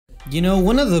You know,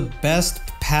 one of the best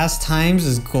pastimes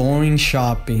is going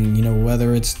shopping, you know,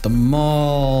 whether it's the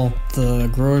mall, the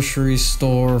grocery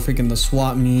store, freaking the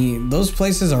swap meet. Those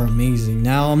places are amazing.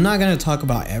 Now, I'm not going to talk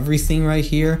about everything right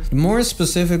here. More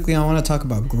specifically, I want to talk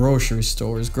about grocery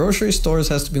stores. Grocery stores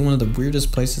has to be one of the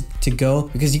weirdest places to go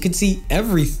because you can see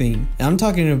everything. And I'm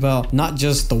talking about not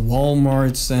just the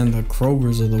Walmarts and the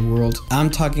Krogers of the world. I'm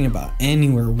talking about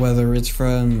anywhere, whether it's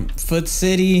from Foot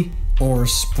City or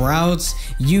Sprouts.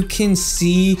 You can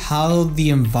see how the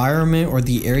environment or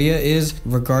the area is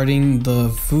regarding the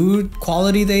food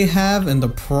quality they have and the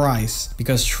price,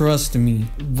 because trust me,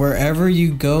 wherever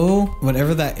you go,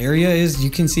 whatever that area is, you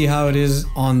can see how it is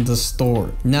on the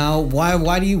store. Now, why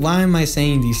am I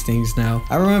saying these things now?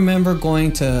 I remember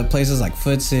going to places like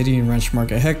Foot City and Ranch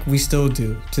Market. Heck, we still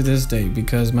do to this day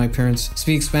because my parents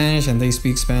speak Spanish and they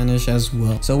speak Spanish as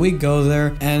well. So we go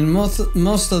there, and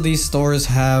most of these stores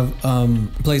have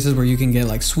places where you can get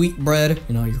like sweet bread,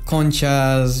 you know, your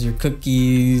conchas, your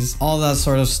cookies, all that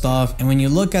sort of stuff. And when you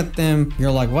look at them, you're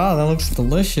like, wow, that looks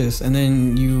delicious. And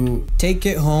then you take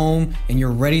it home and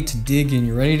you're ready to dig in,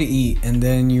 you're ready to eat. And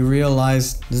then you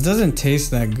realize this doesn't taste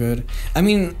that good. I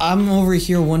mean, I'm over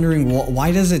here wondering,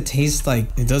 why does it taste like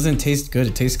it doesn't taste good?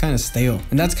 It tastes kind of stale.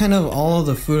 And that's kind of all of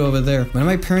the food over there. When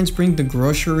my parents bring the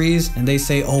groceries and they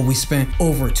say, oh, we spent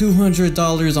over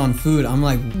 $200 on food, I'm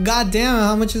like, god damn,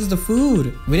 how much is the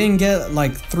food? We didn't get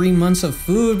like 3 months of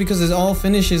food because it all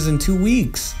finishes in 2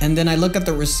 weeks. And then I look at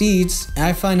the receipts and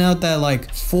I find out that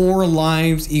like 4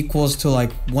 limes equals to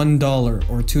like $1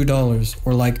 or $2,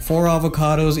 or like 4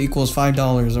 avocados equals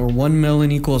 $5, or 1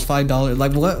 melon equals $5.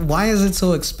 Like, what? Why is it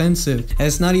so expensive? And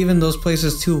it's not even those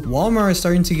places too. Walmart is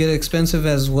starting to get expensive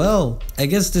as well. I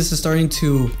guess this is starting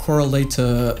to correlate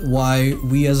to why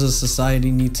we as a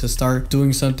society need to start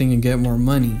doing something and get more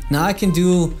money. Now, I can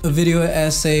do a video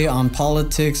essay on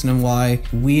politics and why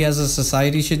we as a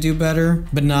society should do better,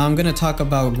 but now I'm gonna talk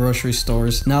about grocery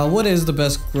stores. Now, what is the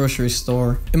best grocery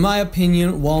store? In my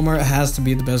opinion, Walmart has to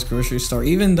be the best grocery store,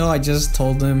 even though I just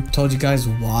told you guys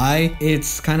why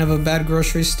it's kind of a bad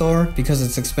grocery store, because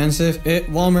it's expensive.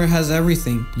 Walmart has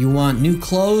everything. You want new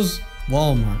clothes?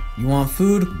 Walmart. You want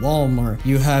food? Walmart.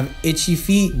 You have itchy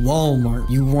feet? Walmart.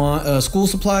 You want school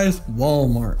supplies?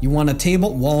 Walmart. You want a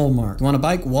table? Walmart. You want a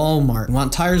bike? Walmart. You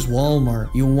want tires?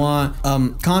 Walmart. You want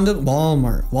condom?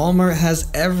 Walmart. Walmart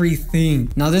has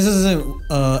everything. Now, this isn't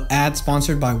ad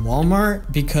sponsored by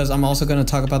Walmart, because I'm also going to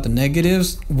talk about the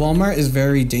negatives. Walmart is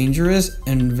very dangerous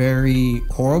and very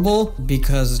horrible,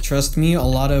 because trust me, a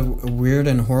lot of weird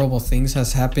and horrible things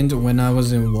has happened when I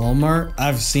was in Walmart.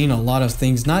 I've seen a lot of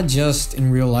things, not just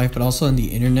in real life, but also on the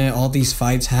internet. All these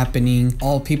fights happening,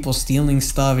 all people stealing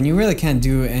stuff, and you really can't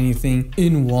do anything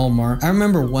in Walmart. I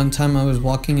remember one time I was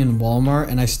walking in Walmart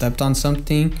and I stepped on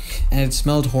something and it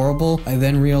smelled horrible. I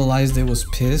then realized it was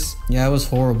piss. Yeah, it was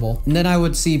horrible. And then I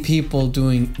would see people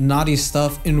doing naughty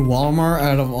stuff in Walmart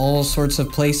out of all sorts of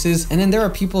places. And then there are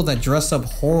people that dress up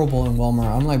horrible in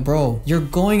Walmart. I'm like, bro, you're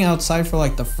going outside for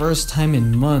like the first time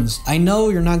in months. I know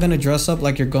you're not gonna dress up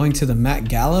like you're going to the Met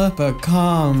Gala, but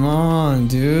come on,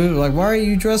 dude. Like, why are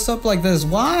you dressed up like this?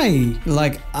 Why?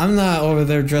 Like, I'm not over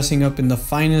there dressing up in the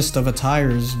finest of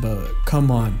attires, but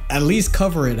come on, at least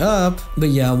cover it up. But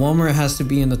yeah, Walmart has to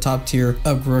be in the top tier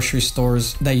of grocery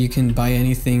stores that you can buy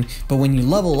anything. But when you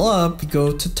level up, you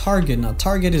go to Target. Now,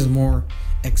 Target is more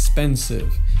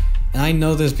expensive. And I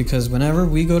know this because whenever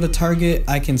we go to Target,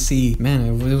 I can see, man,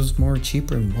 it was more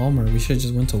cheaper in Walmart. We should have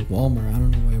just went to Walmart. I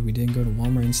don't know why we didn't go to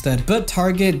Walmart instead. But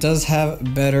Target does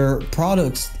have better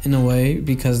products in a way,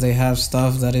 because they have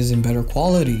stuff that is in better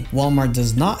quality. Walmart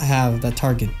does not have that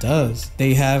Target does.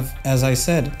 They have, as I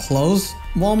said, clothes.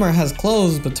 Walmart has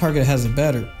clothes, but Target has it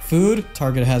better. Food,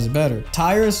 Target has it better.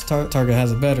 Tires, Target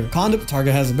has it better. Condom,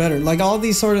 Target has it better. Like, all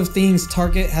these sort of things,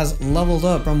 Target has leveled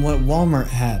up from what Walmart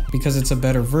had, because it's a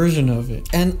better version of it.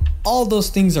 And all those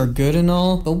things are good and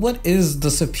all, but what is the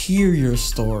superior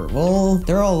store? Well,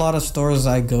 there are a lot of stores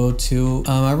I go to.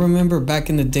 I remember back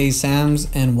in the day, Sam's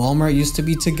and Walmart used to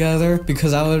be together,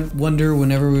 because I would wonder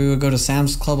whenever we would go to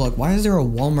Sam's Club, like, why is there a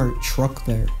Walmart truck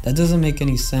there? That doesn't make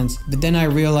any sense. But then I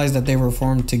realized that they were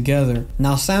formed together.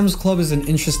 Now, Sam's Club is an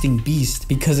interesting beast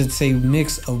because it's a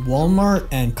mix of Walmart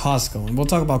and Costco, and we'll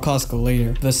talk about Costco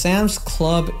later. But Sam's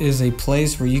Club is a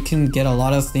place where you can get a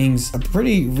lot of things, a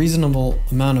pretty reasonable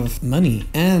amount of money,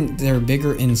 and they're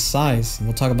bigger in size.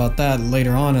 We'll talk about that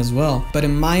later on as well. But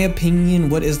in my opinion,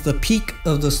 what is the peak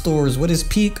of the stores? What is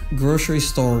peak grocery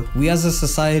store? We as a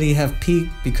society have peak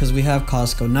because we have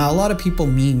Costco. Now, a lot of people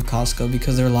meme Costco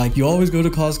because they're like, you always go to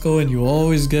Costco and you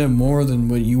always get more than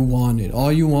what you wanted.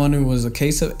 All you wanted was a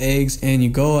case of eggs, and you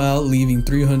go go out leaving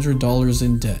 $300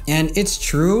 in debt. And it's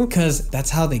true, because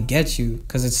that's how they get you,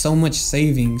 because it's so much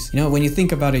savings. You know, when you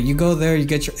think about it, you go there, you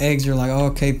get your eggs, you're like, oh,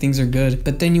 okay, things are good.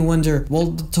 But then you wonder, well,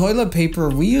 the toilet paper,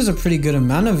 we use a pretty good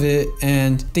amount of it.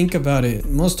 And think about it,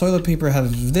 most toilet paper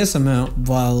has this amount,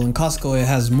 while in Costco it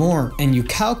has more. And you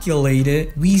calculate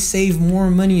it, we save more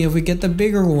money if we get the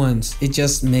bigger ones. It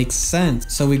just makes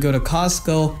sense. So we go to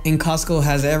Costco, and Costco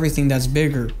has everything that's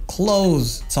bigger.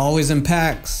 Clothes, it's always in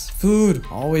packs. Food,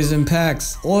 always in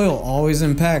packs. Oil, always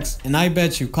in packs. And I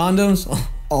bet you condoms,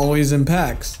 always in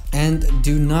packs. And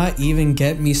do not even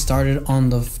get me started on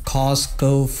the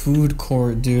Costco food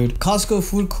court, dude. Costco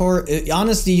food court,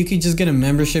 honestly, you could just get a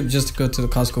membership just to go to the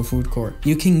Costco food court.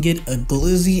 You can get a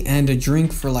glizzy and a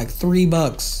drink for like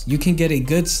 $3. You can get a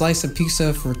good slice of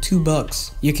pizza for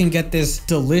 $2. You can get this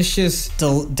delicious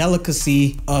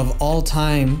delicacy of all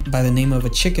time by the name of a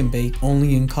chicken bake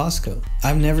only in Costco.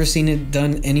 I've never seen it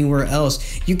done anywhere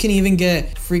else. You can even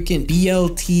get freaking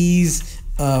BLTs,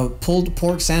 pulled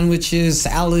pork sandwiches,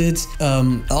 salads,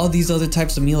 all these other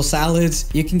types of meal salads.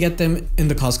 You can get them in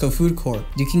the Costco food court.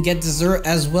 You can get dessert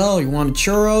as well. You want a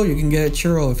churro, you can get a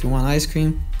churro. If you want ice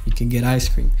cream, you can get ice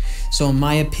cream. So in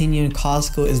my opinion,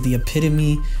 Costco is the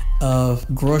epitome of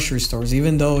grocery stores,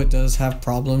 even though it does have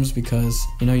problems because,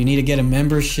 you know, you need to get a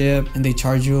membership and they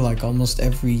charge you like almost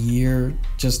every year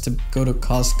just to go to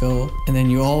Costco. And then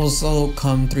you also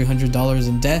come $300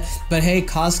 in debt. But hey,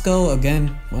 Costco,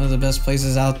 again, one of the best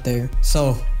places out there.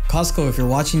 So Costco, if you're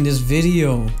watching this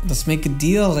video, let's make a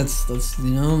deal. Let's you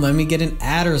know, let me get an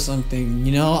ad or something.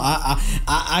 You know,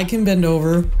 I can bend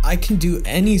over. I can do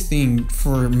anything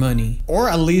for money, or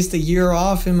at least a year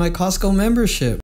off in my Costco membership.